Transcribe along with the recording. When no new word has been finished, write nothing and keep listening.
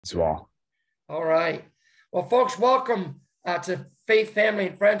as well. All right. Well, folks, welcome to Faith, Family,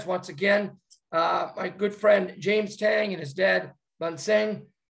 and Friends once again. My good friend James Taing and his dad, Bunseng.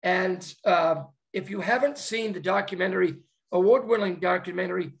 And if you haven't seen the documentary, award-winning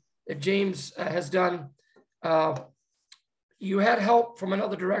documentary that James has done, you had help from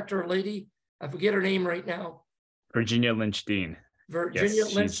another director, a lady, I forget her name right now. Virginia Lynch Dean. Virginia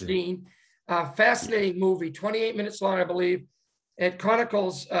Lynch Dean. Fascinating movie, 28 minutes long, I believe. It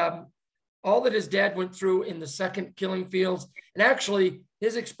chronicles all that his dad went through in the second killing fields, and actually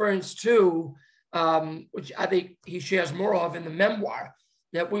his experience too, which I think he shares more of in the memoir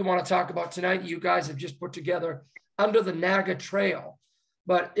that we want to talk about tonight. You guys have just put together, Under the Naga Trail.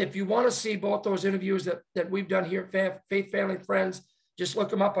 But if you want to see both those interviews that we've done here at Faith, Family, and Friends, just look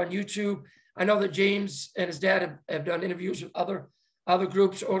them up on YouTube. I know that James and his dad have done interviews with other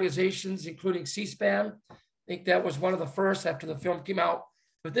groups, organizations, including C-SPAN. I think that was one of the first after the film came out.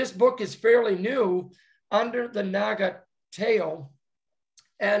 But this book is fairly new, Under the Naga Trail,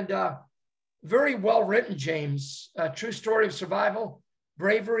 and very well written, James. A true story of survival,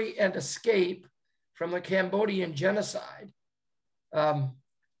 bravery, and escape from the Cambodian genocide.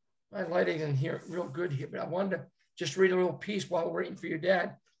 My lighting in here real good here, but I wanted to just read a little piece while we're waiting for your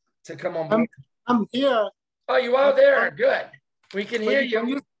dad to come on board. I'm here. Oh, you are there? Good. We can hear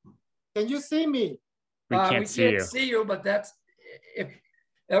you. Can you see me? We can't see you, but that's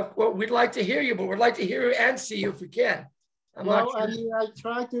well, we'd like to hear you, but we'd like to hear you and see you if we can. I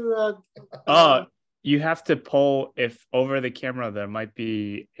try to. You have to pull if over the camera there might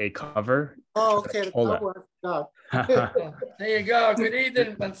be a cover. Oh, okay. The cover. There you go. Good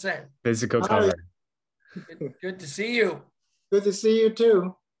evening, Bunseng. Physical cover. Good to see you. Good to see you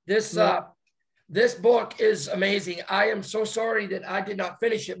too. This book is amazing. I am so sorry that I did not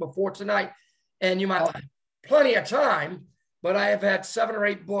finish it before tonight. And you might have plenty of time, but I have had 7 or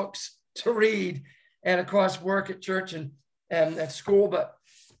 8 books to read, and of course work at church and at school. But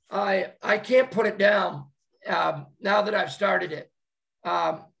I can't put it down now that I've started it.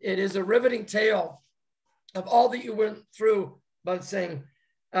 It is a riveting tale of all that you went through, Bunseng,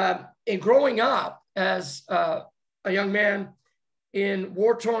 in growing up as a young man in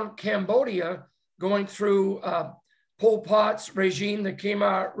war-torn Cambodia, going through Pol Pot's regime, the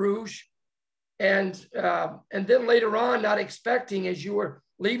Khmer Rouge, and then later on, not expecting, as you were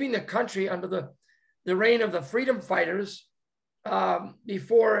leaving the country under the reign of the freedom fighters,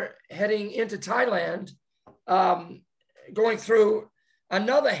 before heading into Thailand, going through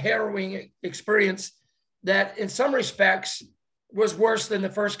another harrowing experience that in some respects was worse than the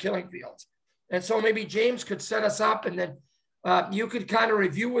first killing fields. And so maybe James could set us up, and then you could kind of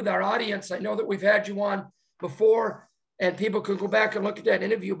review with our audience. I know that we've had you on before and people could go back and look at that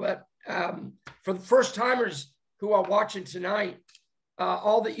interview, but for the first timers who are watching tonight,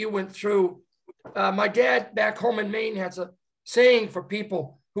 all that you went through, my dad back home in Maine has a saying for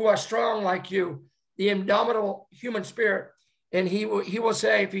people who are strong like you, the indomitable human spirit. And he will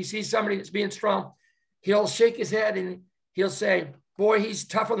say, if he sees somebody that's being strong, he'll shake his head and he'll say, boy, he's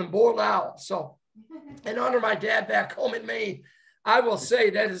tougher than boiled owl. So in honor of my dad back home in Maine, I will say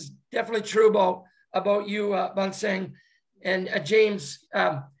that is definitely true about you, Bunseng. And James,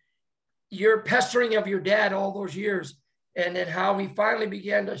 your pestering of your dad all those years, and then how he finally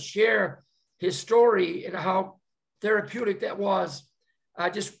began to share his story and how therapeutic that was.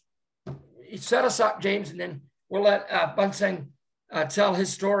 Just set us up, James, and then we'll let Bunseng tell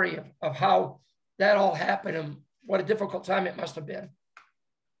his story of how that all happened and what a difficult time it must have been.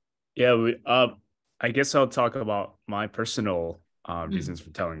 Yeah, I guess I'll talk about my personal reasons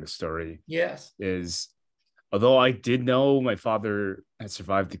for telling the story. Yes. Is although I did know my father had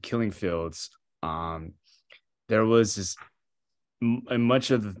survived the killing fields, there was this, and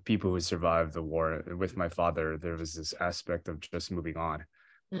much of the people who survived the war with my father, there was this aspect of just moving on.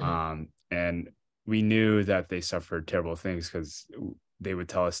 Mm-hmm. And we knew that they suffered terrible things because they would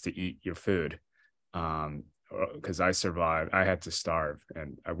tell us to eat your food. Because I survived, I had to starve,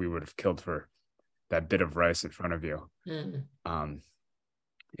 and we would have killed for that bit of rice in front of you. Mm-hmm.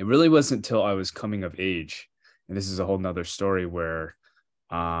 It really wasn't until I was coming of age, and this is a whole nother story, where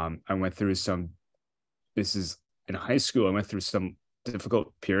I went through in high school, I went through some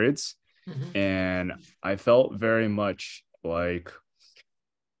difficult periods. Mm-hmm. And I felt very much like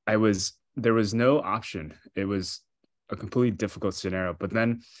there was no option. It was a completely difficult scenario. But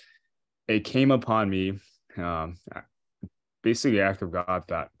then it came upon me, basically the act of God,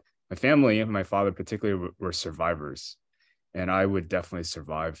 that my family and my father particularly were survivors, and I would definitely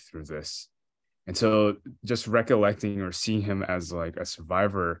survive through this. And so just recollecting or seeing him as like a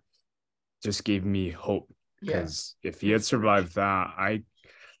survivor just gave me hope, because if he had survived that,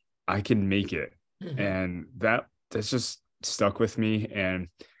 I can make it. And that's just stuck with me. And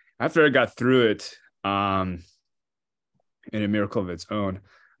after I got through it, in a miracle of its own,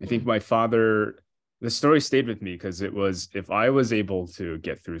 I think my father, the story stayed with me because it was, if I was able to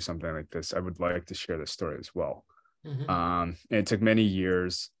get through something like this, I would like to share the story as well. And it took many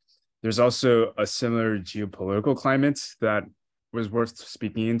years. There's also a similar geopolitical climate that was worth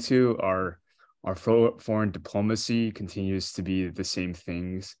speaking into. Our foreign diplomacy continues to be the same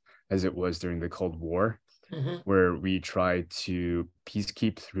things as it was during the Cold War, where we try to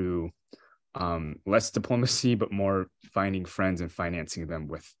peacekeep through less diplomacy, but more finding friends and financing them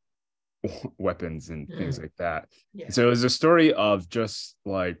with weapons and things like that. Yeah. So it was a story of just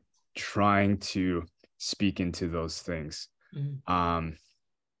like trying to speak into those things.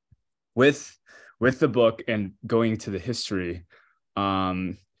 With the book and going to the history,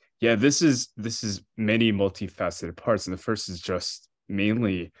 this is many multifaceted parts. And the first is just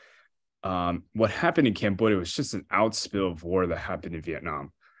mainly what happened in Cambodia was just an outspill of war that happened in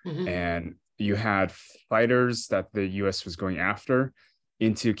Vietnam. And you had fighters that the US was going after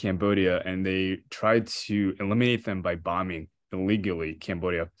into Cambodia, and they tried to eliminate them by bombing illegally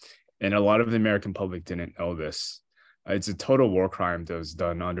Cambodia. And a lot of the American public didn't know this. It's a total war crime that was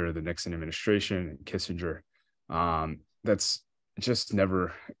done under the Nixon administration and Kissinger. That's just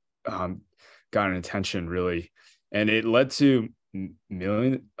never gotten attention, really. And it led to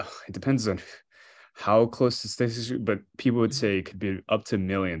million. It depends on how close to statistics, but people would say it could be up to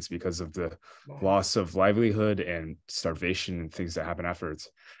millions because of the loss of livelihood and starvation and things that happen afterwards.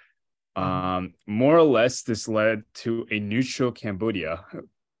 More or less, this led to a neutral Cambodia.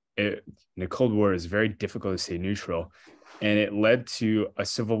 In the Cold War, is very difficult to stay neutral, and it led to a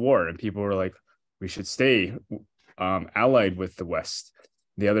civil war. And people were like, "We should stay allied with the West."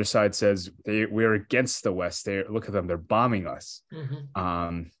 The other side says we're against the West. Look at them; they're bombing us.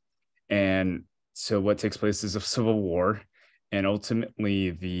 And so what takes place is a civil war, and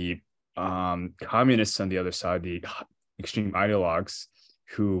ultimately the communists on the other side, the extreme ideologues,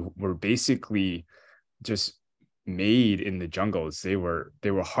 who were basically just made in the jungles. They were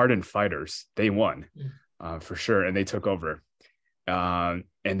hardened fighters. They won for sure, and they took over. And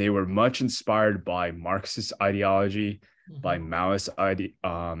they were much inspired by Marxist ideology, by Maoist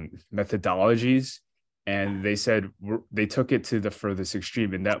methodologies, and they said they took it to the furthest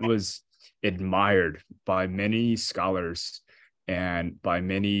extreme, and that was admired by many scholars and by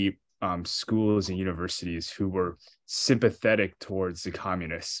many schools and universities who were sympathetic towards the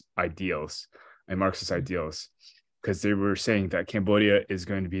communist ideals and Marxist ideals, because they were saying that Cambodia is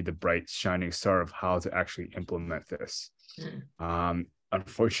going to be the bright shining star of how to actually implement this.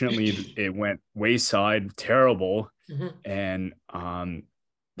 Unfortunately, it went wayside, terrible, and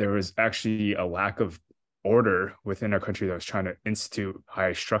there was actually a lack of order within our country that was trying to institute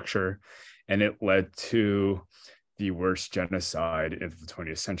high structure, and it led to the worst genocide of the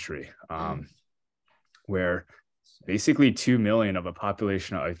 20th century, where basically 2 million of a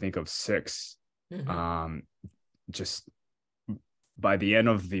population, I think, of 6, just by the end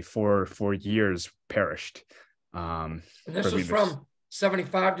of the four years perished. And this was from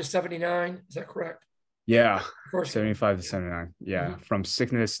 75 to 79, is that correct? Yeah, 75 to 79. Yeah, from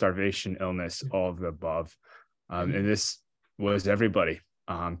sickness, starvation, illness, all of the above. And this was everybody.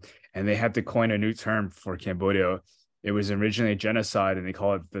 And they had to coin a new term for Cambodia. It was originally genocide, and they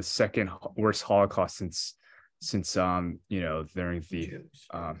call it the second worst Holocaust since during the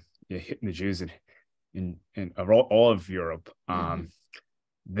hitting the Jews in all of Europe.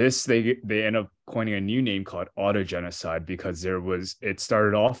 This they end up coining a new name called autogenocide, because it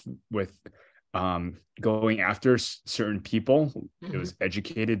started off with going after certain people. It was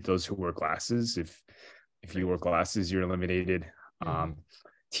educated, those who wore glasses. If you wore glasses, you're eliminated.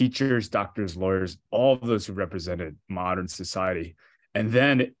 Teachers, doctors, lawyers, all of those who represented modern society. And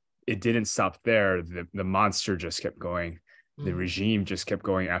then it didn't stop there. The monster just kept going. The regime just kept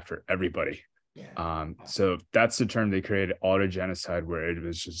going after everybody. So that's the term they created, autogenocide, where it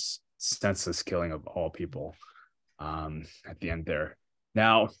was just senseless killing of all people at the end there.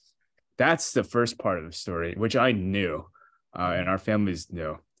 Now, that's the first part of the story, which I knew, and our families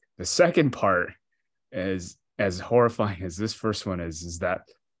knew. The second part is, as horrifying as this first one is that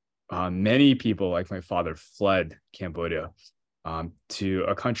many people, like my father, fled Cambodia to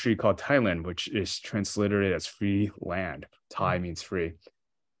a country called Thailand, which is transliterated as free land. Thai means free.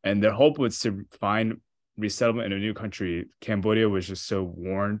 And their hope was to find resettlement in a new country. Cambodia was just so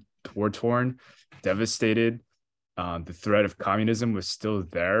war-torn, devastated. The threat of communism was still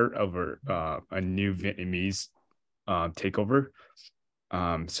there over a new Vietnamese takeover.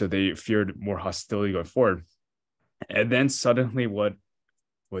 So they feared more hostility going forward. And then suddenly what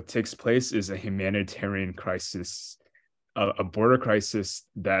what takes place is a humanitarian crisis, a border crisis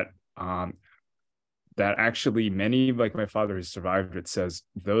that that actually many, like my father who survived it, says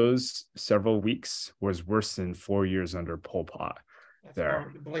those several weeks was worse than 4 years under Pol Pot. That's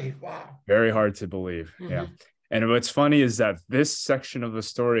hard to believe. Wow. Very hard to believe. Yeah. And what's funny is that this section of the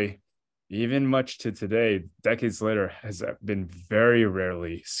story, even much to today, decades later, has been very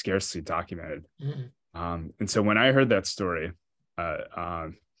rarely, scarcely documented. And so when I heard that story,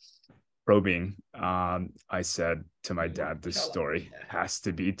 probing, I said to my dad, this story has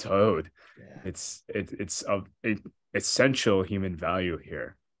to be told. It's of essential human value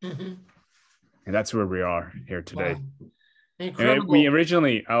here. And that's where we are here today. Wow. Incredible. And we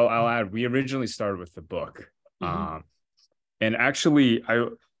originally, I'll add, we originally started with the book. And actually,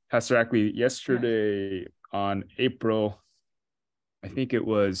 Pastor Ackley, yesterday on April, I think it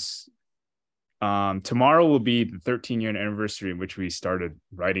was, tomorrow will be the 13-year anniversary in which we started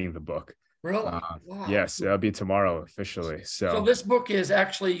writing the book. Really? Wow. Yes, it'll be tomorrow officially. So this book is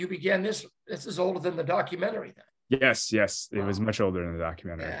actually, you began this is older than the documentary then. Yes. It was much older than the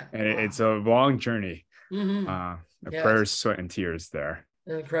documentary. And it's a long journey. Prayers, sweat, and tears there.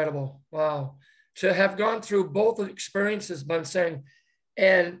 Incredible. Wow. To have gone through both experiences, Bunseng,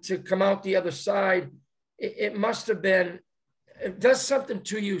 and to come out the other side, it must have been, it does something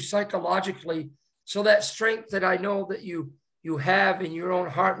to you psychologically. So that strength that I know that you have in your own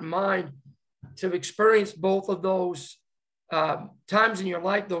heart and mind to experience both of those times in your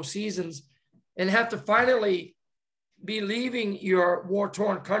life, those seasons, and have to finally be leaving your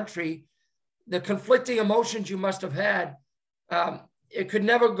war-torn country, the conflicting emotions you must have had, it could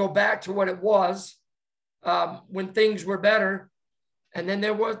never go back to what it was when things were better. And then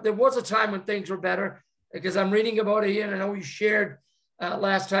there was a time when things were better, because I'm reading about it here, and I know you shared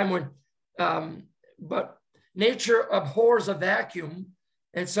last time when, but nature abhors a vacuum.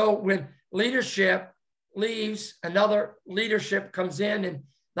 And so when leadership leaves, another leadership comes in, and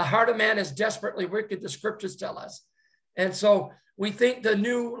the heart of man is desperately wicked, the scriptures tell us. And so we think the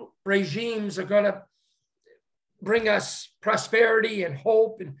new regimes are going to bring us prosperity and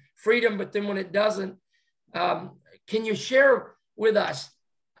hope and freedom, but then when it doesn't, can you share with us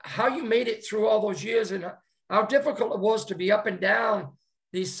how you made it through all those years and how difficult it was to be up and down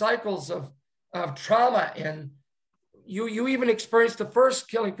these cycles of trauma? And you even experienced the first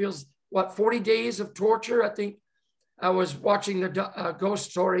killing fields, 40 days of torture? I think I was watching the ghost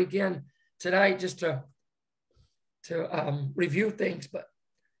story again tonight just to review things, but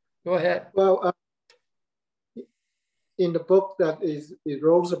go ahead. Well, in the book it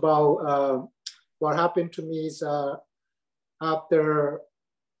wrote about what happened to me is after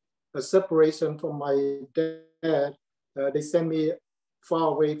a separation from my dad, they sent me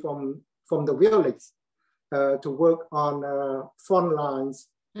far away from the village to work on front lines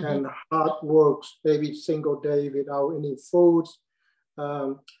and hard work every single day without any food.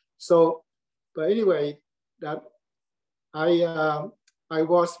 But anyway, that I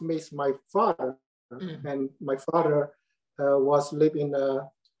was with my father, and my father was living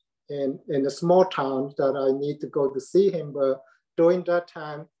in a small town that I need to go to see him. But during that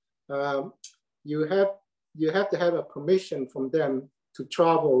time, you have to have a permission from them to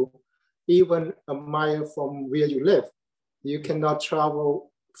travel even a mile from where you live. You cannot travel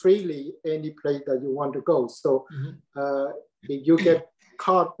freely any place that you want to go. So if you get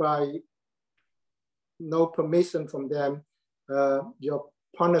caught by no permission from them, your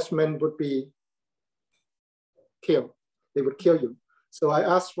punishment would be killed. They would kill you. So I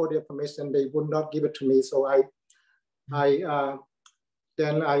asked for their permission. They would not give it to me. So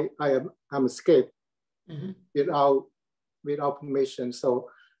I'm escaped without permission. So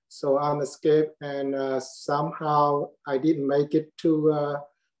I'm escaped, and somehow I didn't make it to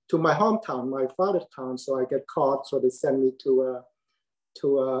my hometown, my father's town. So I get caught. So they sent me to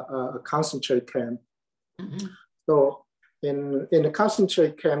a concentrate camp. So in the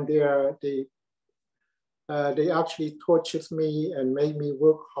concentrate camp, they actually tortured me and made me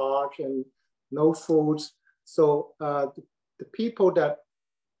work hard and no food. So the people that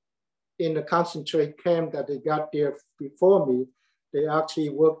in the concentrate camp that they got there before me, they actually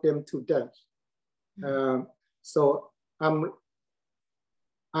worked them to death. So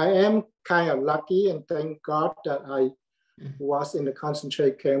I am kind of lucky, and thank God that I was in the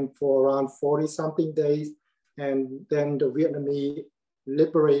concentrate camp for around 40-something days, and then the Vietnamese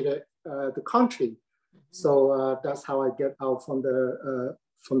liberated the country. So that's how I get out from the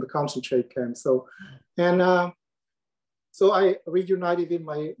concentrate camp. So, and so I reunited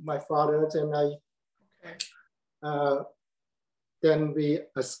with my father, and then we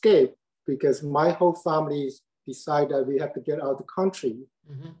escaped because my whole family decided that we have to get out of the country.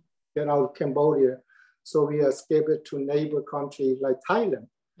 get out of Cambodia. So we escaped to neighbor country like Thailand.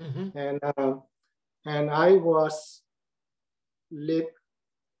 And I was lived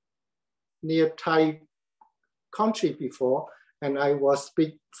near Thai country before, and I was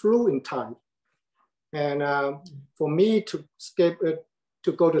speak fluent Thai. And for me to escape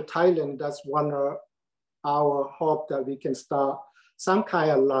to go to Thailand, that's one of our hope that we can start some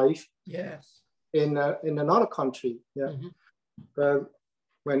kind of life. Yes. In another country. Yeah. But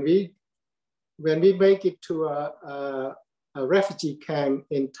when we make it to a refugee camp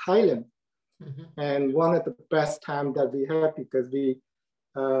in Thailand, and one of the best time that we have, because we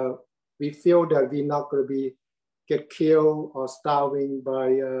feel that we're not going to get killed or starving by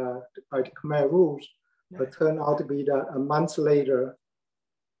the Khmer rules, but turned out to be that a month later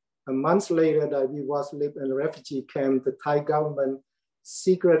that we was live in a refugee camp, the Thai government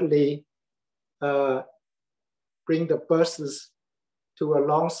secretly bring the buses to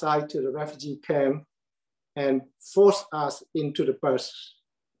alongside to the refugee camp and force us into the bus.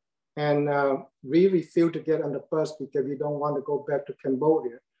 And we refused to get on the bus because we don't want to go back to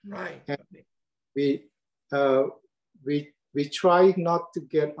Cambodia. Right. And we try not to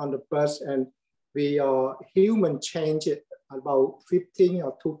get on the bus, and we are human change it about 15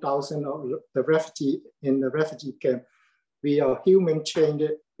 or 2,000 of the refugee in the refugee camp. We are human change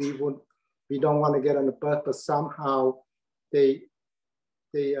it. We don't want to get on the bus, but somehow they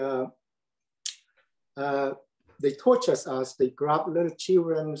torture us. They grab little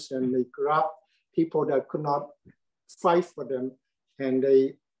children and they grab people that could not fight for them, and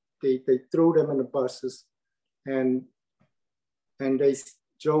they threw them in the buses, and they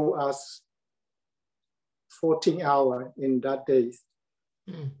drove us 14 hours in that day.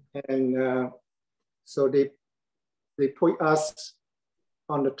 And so they put us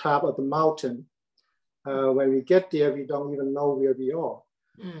on the top of the mountain. When we get there, we don't even know where we are.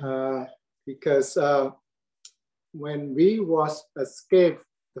 Because when we was escaped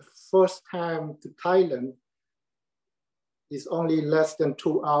the first time to Thailand, it's only less than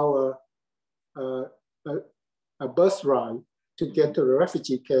 2 hours a bus ride to get to the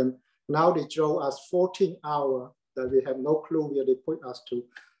refugee camp. Now they drove us 14 hours that we have no clue where they put us to.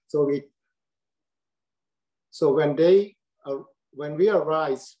 So when we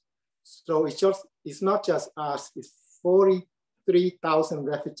arrived, so it's not just us, it's 43,000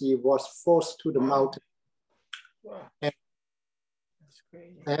 refugees was forced to the mountain. Wow. And, that's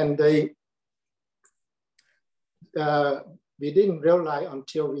crazy. And we didn't realize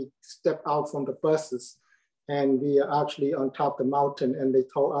until we stepped out from the buses, and we are actually on top of the mountain, and they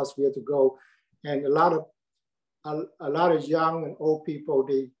told us where to go. And a lot of young and old people,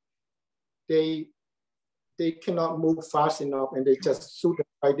 they cannot move fast enough, and they just shoot them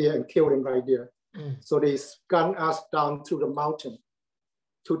right there and kill them right there. So they gunned us down to the mountain,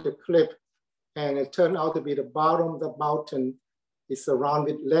 to the cliff, and it turned out to be the bottom of the mountain is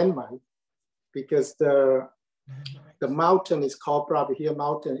surrounded with landmine, because the mountain is called Prabhu Hill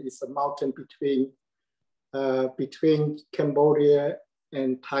Mountain. It's a mountain between Cambodia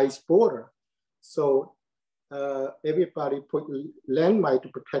and Thai's border. So everybody put landmine to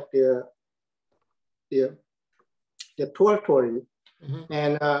protect their territory.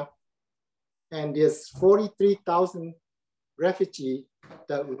 And there's 43,000 refugees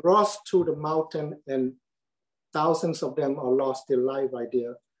that rushed to the mountain, and thousands of them are lost their life right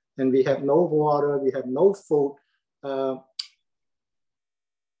there. And we have no water, we have no food.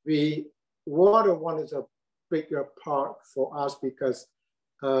 Water one is a bigger part for us because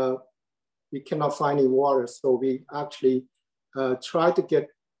we cannot find any water. So we actually try to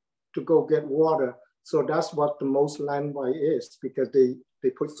go get water. So that's what the most landmine is, because they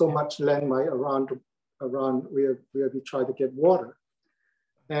put so much landmine around where we try to get water.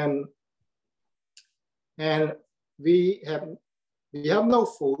 And we have no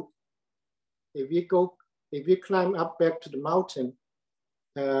food. If we climb up back to the mountain,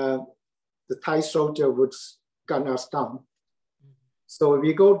 the Thai soldier would gun us down. So if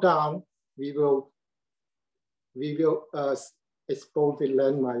we go down, we will expose the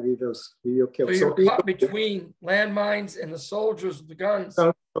landmine. We will kill. So you're caught between landmines and the soldiers with the guns.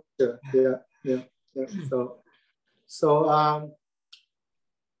 Yeah. So I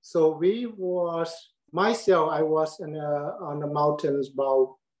was on the mountains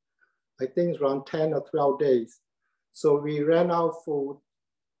about, I think around 10 or 12 days. So we ran out of food.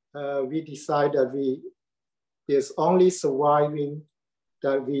 We decided there's only surviving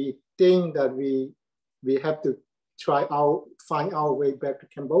that we think that we have to find our way back to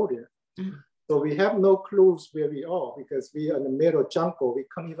Cambodia. So we have no clues where we are, because we are in the middle of jungle. We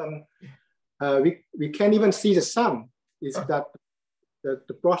can't even see the sun. It's that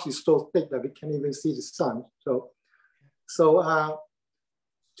the brush is so thick that we can't even see the sun. So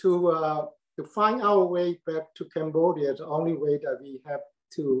to find our way back to Cambodia, the only way that we have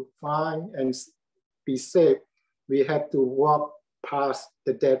to find and be safe, we have to walk past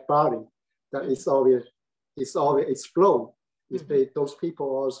the dead body that is always explode. Those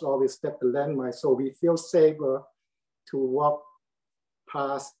people always step the landmine, so we feel safer to walk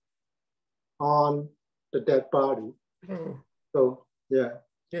past on the dead body. So yeah,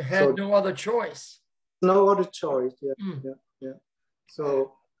 you had no other choice. No other choice. Yeah.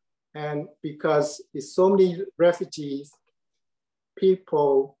 So, and because it's so many refugees,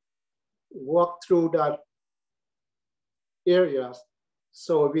 people walk through that areas,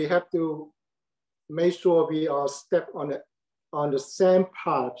 so we have to make sure we all step on the same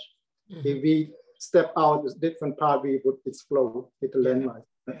path. If we step out a different path, we would explode with the landmine.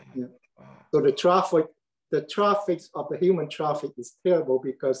 Yeah. So the traffic of the human traffic is terrible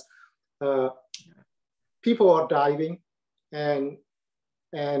because people are diving, and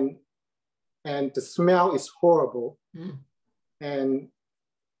the smell is horrible. And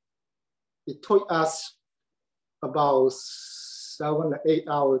it took us about 7 or 8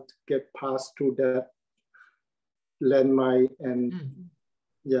 hours to get past through that landmine. And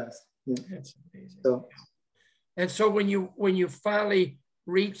yes, that's amazing. So when you finally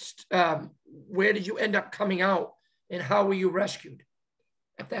reached, where did you end up coming out, and how were you rescued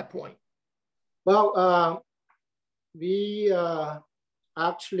at that point? Well, we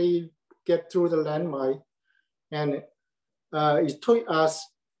actually get through the landmine, and it took us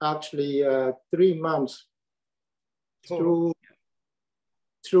actually 3 months through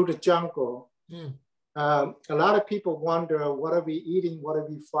the jungle. A lot of people wonder, what are we eating? What are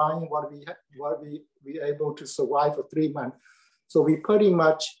we finding? What are we able to survive for 3 months? So we pretty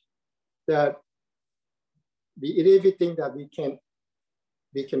much we eat everything that we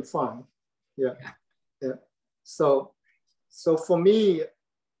can find. Yeah. So for me,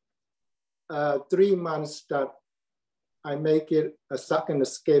 3 months that I make it a second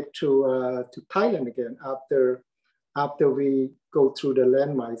escape to Thailand again after we go through the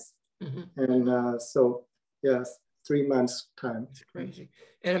landmines. And so yes, 3 months time. It's crazy.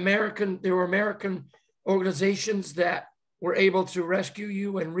 And there were American organizations that were able to rescue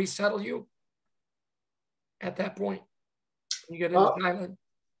you and resettle you at that point. You get into Thailand.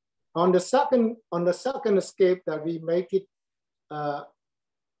 On the second escape that we make it,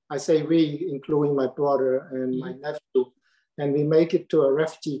 I say we, including my brother and my nephew, and we make it to a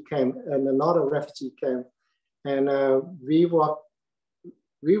refugee camp and another refugee camp, and we work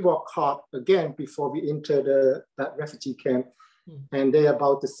hard again before we enter that refugee camp, and they're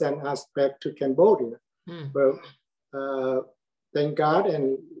about to send us back to Cambodia. Well, thank God,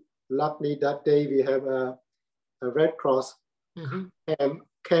 and luckily that day we have a Red Cross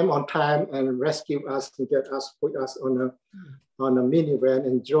came on time and rescued us and put us on a minivan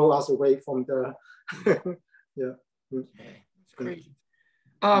and drove us away from the It's crazy.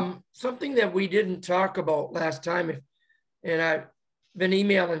 Something that we didn't talk about last time, and I've been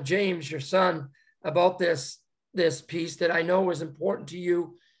emailing James, your son, about this piece that I know is important to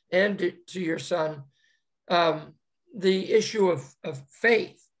you and to your son, the issue of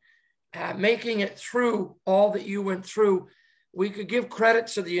faith, making it through all that you went through. We could give credit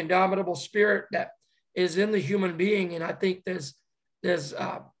to the indomitable spirit that is in the human being, and I think there's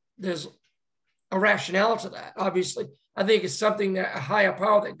a rationale to that. Obviously, I think it's something that a higher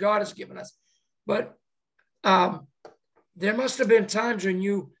power that God has given us. But there must have been times when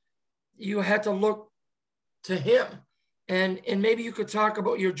you had to look to Him, and maybe you could talk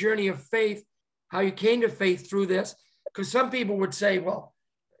about your journey of faith, how you came to faith through this. Because some people would say, well,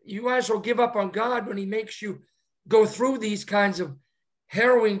 you might as well give up on God when He makes you go through these kinds of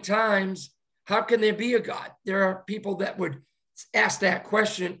harrowing times. How can there be a God? There are people that would ask that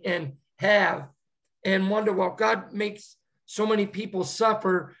question and wonder, well, God makes so many people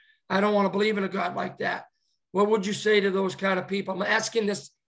suffer. I don't want to believe in a God like that. What would you say to those kind of people? I'm asking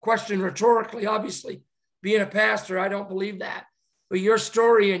this question rhetorically, obviously. Being a pastor, I don't believe that. But your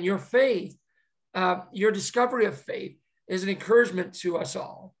story and your faith, your discovery of faith is an encouragement to us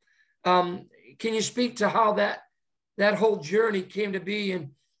all. Can you speak to how that whole journey came to be,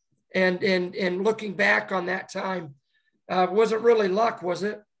 and looking back on that time, was it really luck, was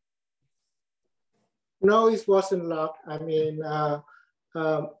it? No, it wasn't luck. I mean, that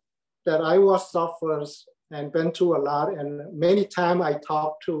I was suffers and been through a lot, and many times I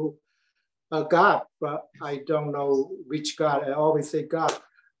talk to a God, but I don't know which God. I always say, God,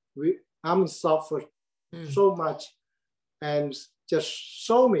 I'm suffered so much, and just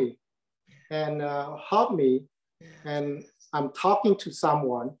show me and help me. And I'm talking to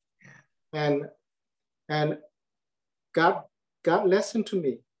someone, and God listened to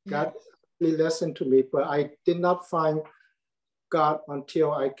me. God really listened to me, but I did not find God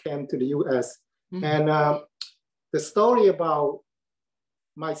until I came to the U.S. And the story about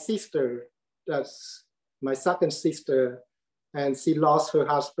my sister, that's my second sister, and she lost her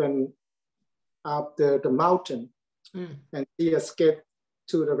husband up the mountain, and she escaped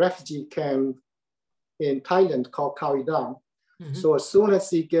to the refugee camp in Thailand called Khao Dam. So as soon as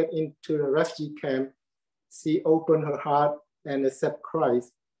she get into the refugee camp, she opened her heart and accept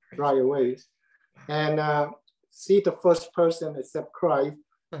Christ right away. And she the first person accept Christ.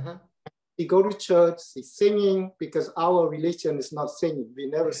 She go to church, she's singing, because our religion is not singing. We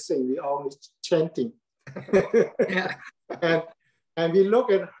never sing, we always chanting. And we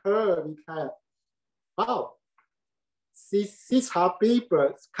look at her, we kind of, wow, she's happy,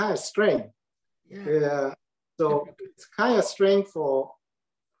 but it's kind of strange. So it's kind of strange for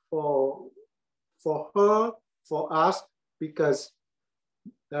her, for us, because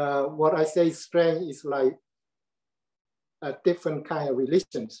what I say strange is like a different kind of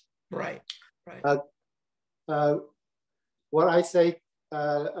religions. Right. What I say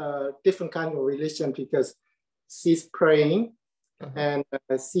different kind of religion, because she's praying and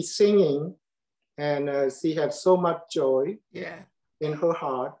she's singing, and she has so much joy in her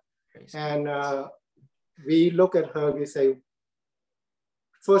heart. And we look at her, we say,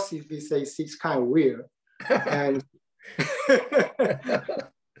 first we say she's kind of weird. And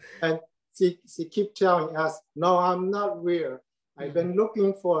and she keep telling us, no, I'm not weird. I've been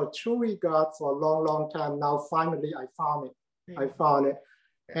looking for a true God for a long, long time. Now, finally, I found it. I found it.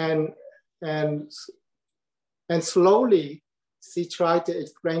 And slowly, she tried to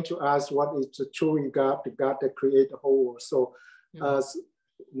explain to us what is the true God, the God that created the whole world. So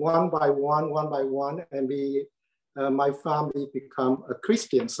one by one, and we, my family become a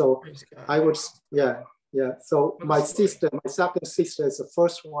Christian. So I would, So my sister, my second sister is the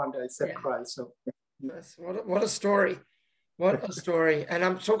first one that accepted Christ. So yes, what a story. What a story. And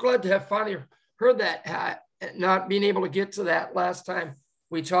I'm so glad to have finally heard that, not being able to get to that last time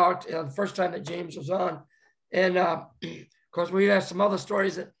we talked, the first time that James was on. And of course, we have some other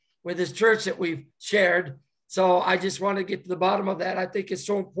stories with his church that we've shared. So I just want to get to the bottom of that. I think it's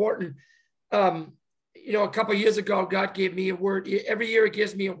so important. You know, a couple of years ago, God gave me a word. Every year he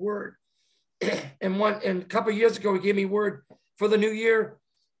gives me a word. And a couple of years ago, he gave me a word for the new year.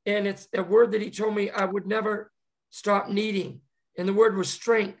 And it's a word that he told me I would never stop needing. And the word was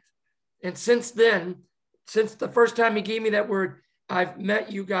strength. And since then, since the first time he gave me that word, I've met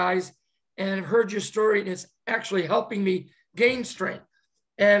you guys and heard your story. And it's actually helping me gain strength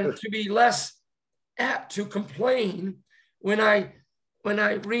and to be less apt to complain when I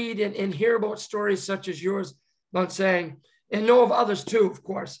read and hear about stories such as yours, Bunseng, and know of others too, of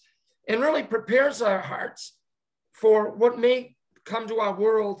course, and really prepares our hearts for what may come to our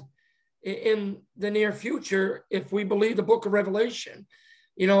world in the near future if we believe the book of Revelation.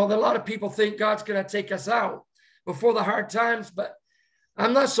 You know, a lot of people think God's going to take us out before the hard times, but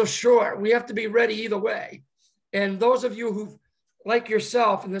I'm not so sure. We have to be ready either way. And those of you who've, like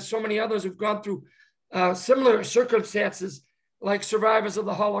yourself, and there's so many others who've gone through similar circumstances, like survivors of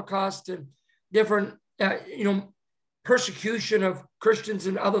the Holocaust and different, persecution of Christians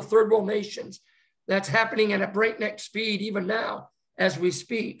in other third world nations, that's happening at a breakneck speed even now as we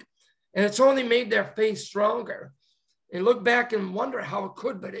speak. And it's only made their faith stronger. And look back and wonder how it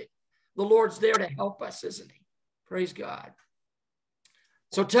could, but the Lord's there to help us, isn't he? Praise God.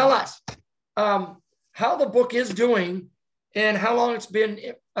 So tell us how the book is doing and how long it's been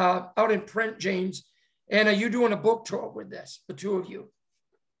out in print, James. And are you doing a book tour with this, the two of you?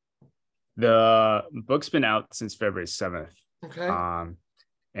 The book's been out since February 7th. Okay. And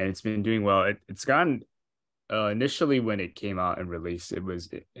it's been doing well. It's gotten, initially when it came out and released, it was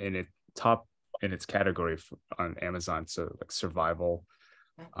in its top in its category on Amazon. So like survival,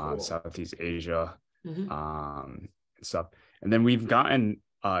 cool. Southeast Asia, stuff. And then we've gotten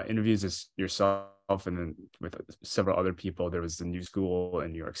interviews as yourself and then with several other people. There was the New School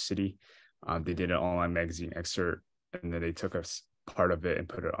in New York City. They did an online magazine excerpt, and then they took us part of it and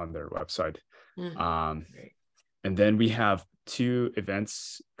put it on their website. And then we have 2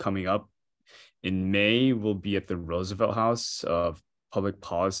 events coming up. In May, we'll be at the Roosevelt House of Public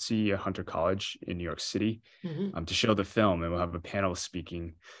Policy at Hunter College in New York City to show the film, and we'll have a panel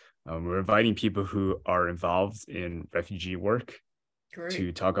speaking. We're inviting people who are involved in refugee work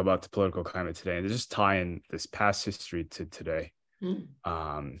to talk about the political climate today and to just tie in this past history to today.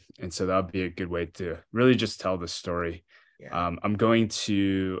 And so that'll be a good way to really just tell the story. I'm going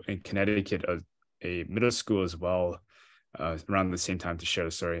to, in Connecticut, a middle school as well, around the same time to share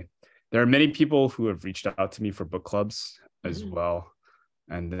the story. There are many people who have reached out to me for book clubs as well.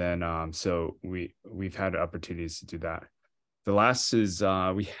 And then so we've had opportunities to do that. The last is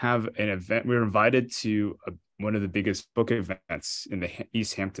we have an event. We were invited to one of the biggest book events in the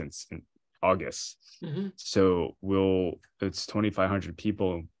East Hamptons in August. So it's 2,500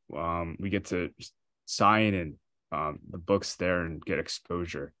 people. We get to sign and the books there and get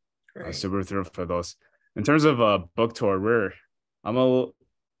exposure. So we're thrilled for those. In terms of a book tour, I'm a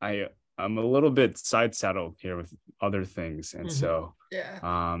little bit side saddled here with other things, and so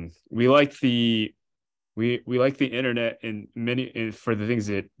we like the internet in many for the things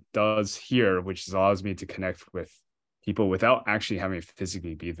it does here, which allows me to connect with people without actually having to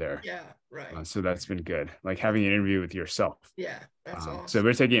physically be there. So that's been good, like having an interview with yourself. That's awesome. So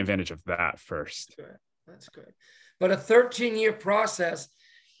we're taking advantage of that first. That's good. But a 13-year process.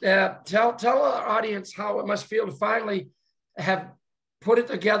 Tell our audience how it must feel to finally have put it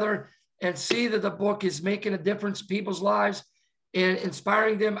together and see that the book is making a difference in people's lives and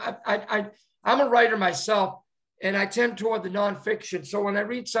inspiring them. I'm a writer myself, and I tend toward the nonfiction. So when I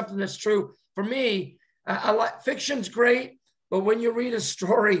read something that's true, for me, I like fiction's great, but when you read a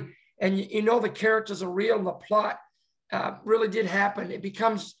story and you know the characters are real and the plot really did happen, it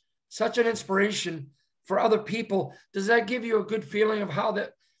becomes such an inspiration for other people. Does that give you a good feeling of how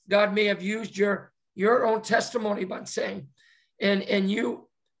that God may have used your own testimony, Bunseng, and you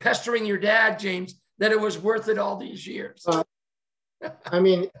pestering your dad, James, that it was worth it all these years? I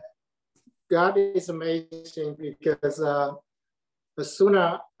mean, God is amazing because as soon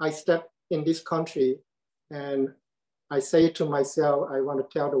as I step in this country and I say to myself, I want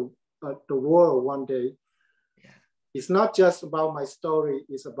to tell the world one day, it's not just about my story,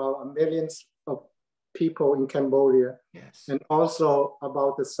 it's about millions of people in Cambodia, and also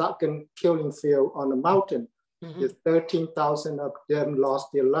about the second killing field on the mountain. 13,000 of them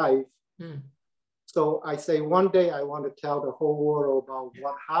lost their life. So I say one day I want to tell the whole world about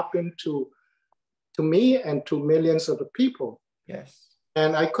what happened to me and to millions of the people.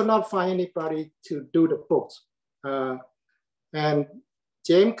 And I could not find anybody to do the books. And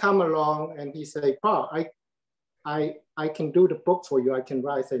James come along and he said, "Pa, I can do the book for you. I can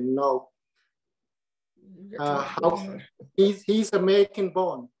write." I said, "No. He's American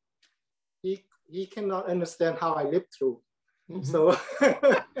born. He cannot understand how I lived through." So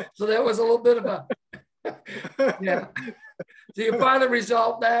so that was a little bit of a So you finally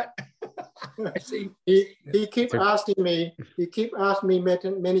resolved that. I see. He keep asking me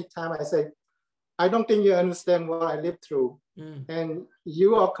many times. I say, "I don't think you understand what I lived through. And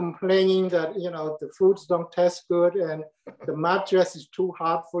you are complaining that the foods don't taste good and the mattress is too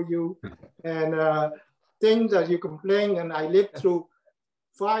hard for you, and things that you complain. And I lived through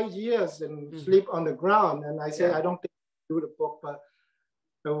 5 years and sleep on the ground." And I say, "I don't think I do the book," but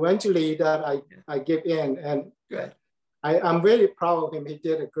eventually that I give in, and I'm very proud of him. He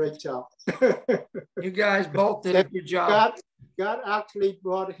did a great job. You guys both did a good job. God actually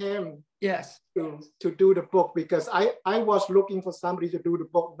brought him to do the book, because I was looking for somebody to do the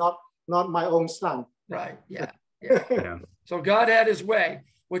book, not my own son. Right. Yeah. So God had his way,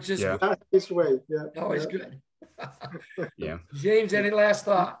 which is his way. Always good. James, any last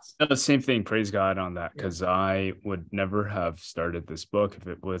thoughts? The same thing. Praise God on that, because I would never have started this book if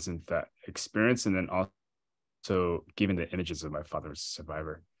it wasn't that experience, and then also given the images of my father as a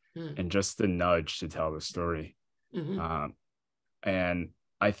survivor, and just the nudge to tell the story. And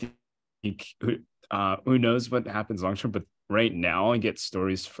I think who knows what happens long term, but right now I get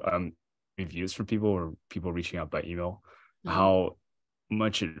stories reviews from people, or people reaching out by email, how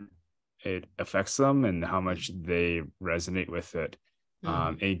much it affects them and how much they resonate with it.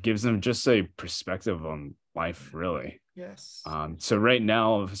 It gives them just a perspective on life, really. So right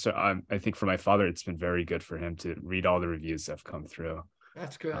now, I think for my father, it's been very good for him to read all the reviews that have come through.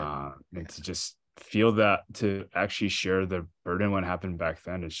 That's good. And to just feel that, to actually share the burden what happened back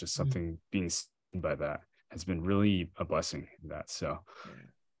then, it's just something being seen by that has been really a blessing in that. So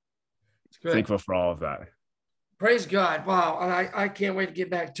thankful for all of that. Praise God. Wow. And I can't wait to get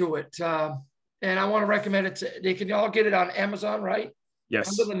back to it. And I want to recommend it. They can all get it on Amazon, right?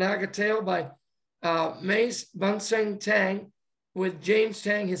 Yes. Under the Naga Tale by Mae Bunseng Taing, with James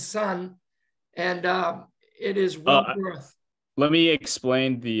Taing, his son. And it is well worth. Let me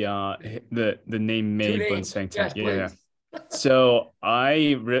explain the name Mae Bunseng Taing. Yes, So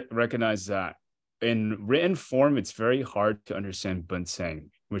I recognize that in written form, it's very hard to understand Bunseng,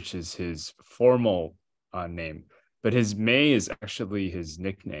 which is his formal name, but his Mae is actually his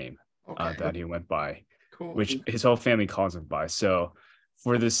nickname that he went by, which his whole family calls him by. So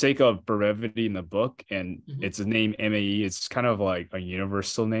for the sake of brevity in the book, and it's a name Mae, it's kind of like a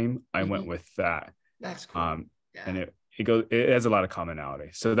universal name. I went with that. That's cool. And it has a lot of commonality.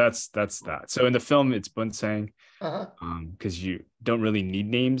 So that's that. So in the film, it's Bunseng, because you don't really need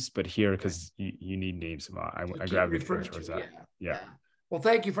names, but here, because you need names. I gravitate towards that. Yeah. Well,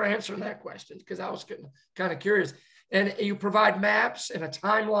 thank you for answering that question, because I was kind of curious. And you provide maps and a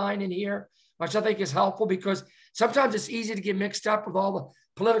timeline in here, which I think is helpful, because sometimes it's easy to get mixed up with all the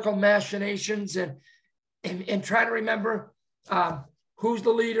political machinations and try to remember who's the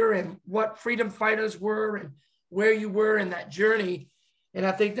leader and what freedom fighters were and where you were in that journey. And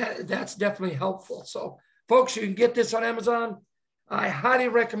I think that's definitely helpful. So folks, you can get this on Amazon. I highly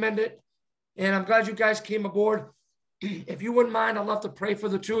recommend it. And I'm glad you guys came aboard. If you wouldn't mind, I'd love to pray for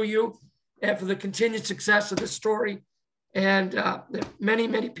the two of you and for the continued success of this story. And that many,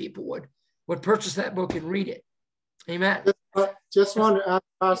 many people would purchase that book and read it. Amen. Just want to ask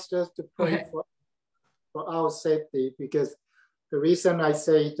pastors to pray for our safety, because the reason I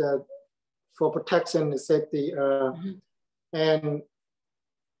say that for protection and safety, and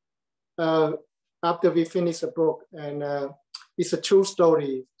after we finish the book, and it's a true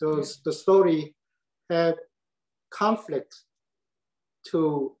story. The story had conflict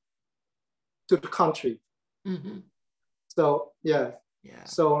to the country. So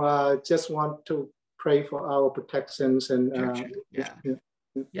so just want to pray for our protections and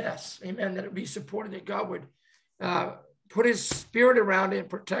yes, amen. That it be supported, that God would put his spirit around it and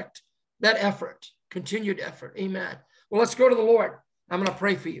protect that effort, continued effort. Amen. Well, let's go to the Lord. I'm going to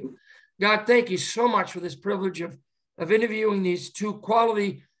pray for you. God, thank you so much for this privilege of interviewing these two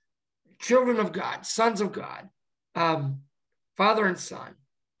quality children of God, sons of God, father and son,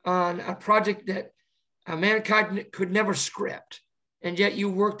 on a project that mankind could never script. And yet you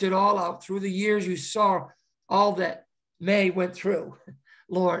worked it all out through the years. You saw all that Mae went through,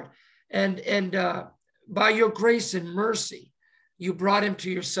 Lord. And by your grace and mercy, you brought him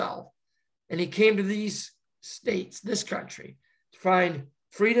to yourself. And he came to these states, this country, to find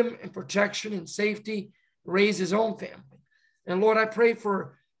freedom and protection and safety, raise his own family. And Lord, I pray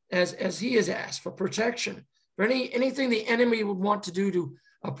for, as he has asked, for protection, for anything the enemy would want to do to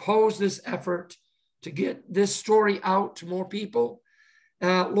oppose this effort to get this story out to more people.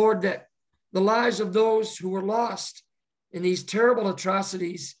 Lord, that the lives of those who were lost in these terrible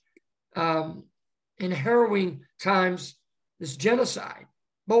atrocities, in harrowing times, this genocide,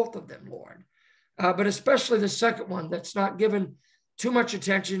 both of them, Lord, but especially the second one that's not given too much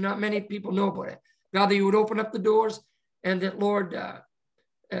attention. Not many people know about it. God, that you would open up the doors, and that, Lord,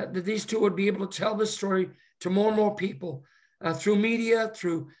 that these two would be able to tell this story to more and more people through media,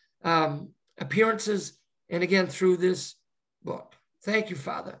 through appearances, and again, through this book. Thank you,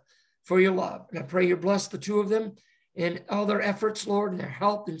 Father, for your love. And I pray you bless the two of them in all their efforts, Lord, and their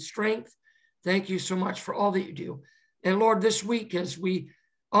health and strength. Thank you so much for all that you do. And Lord, this week, as we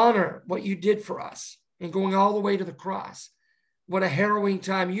honor what you did for us and going all the way to the cross, what a harrowing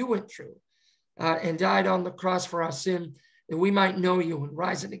time you went through and died on the cross for our sin, that we might know you and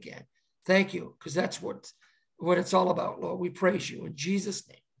rise it again. Thank you, because that's what it's all about, Lord. We praise you in Jesus'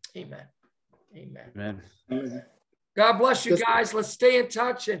 name. Amen. Amen. Amen. God bless you guys. Let's stay in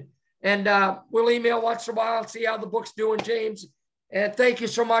touch, and we'll email once in a while, see how the book's doing, James. And thank you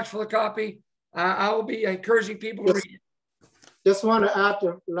so much for the copy. I will be encouraging people to read it. Just want to add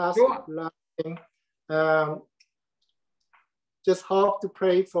the last thing. Just hope to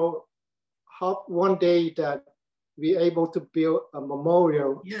pray for, hope one day that we're able to build a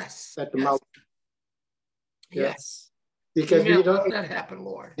memorial at the mountain. Yes. Because we don't let that happen,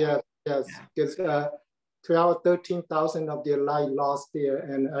 Lord. Yes. Because 13,000 of their life lost there,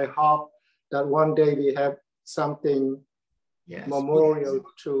 and I hope that one day we have something memorial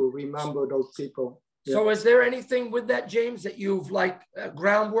to remember those people. So is there anything with that, James, that you've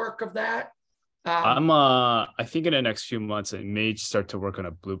groundwork of that? I think in the next few months, I may start to work on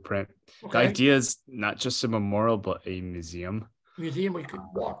a blueprint. Okay. The idea is not just a memorial, but a museum. Museum we could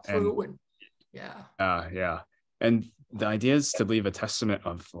walk through and And the idea is to leave a testament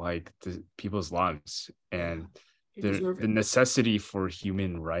of the people's lives and the necessity for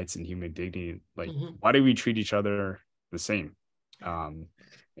human rights and human dignity. Why do we treat each other the same,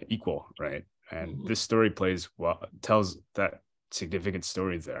 equal, right? And this story tells that significant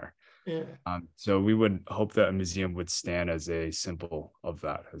story there. Yeah. So we would hope that a museum would stand as a symbol of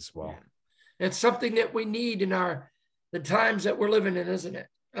that as well. Yeah. It's something that we need in the times that we're living in, isn't it?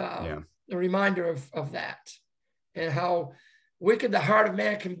 A reminder of that, and how wicked the heart of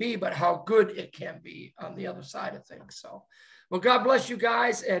man can be, but how good it can be on the other side of things. So, well, God bless you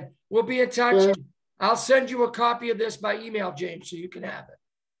guys, and we'll be in touch. I'll send you a copy of this by email, James, so you can have it.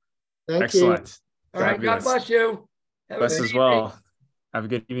 Thank Excellent. you. All right. God Fabulous. bless you. Have a Bless good as evening. well. Have a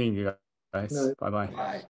good evening, you guys. No. Bye-bye. Bye.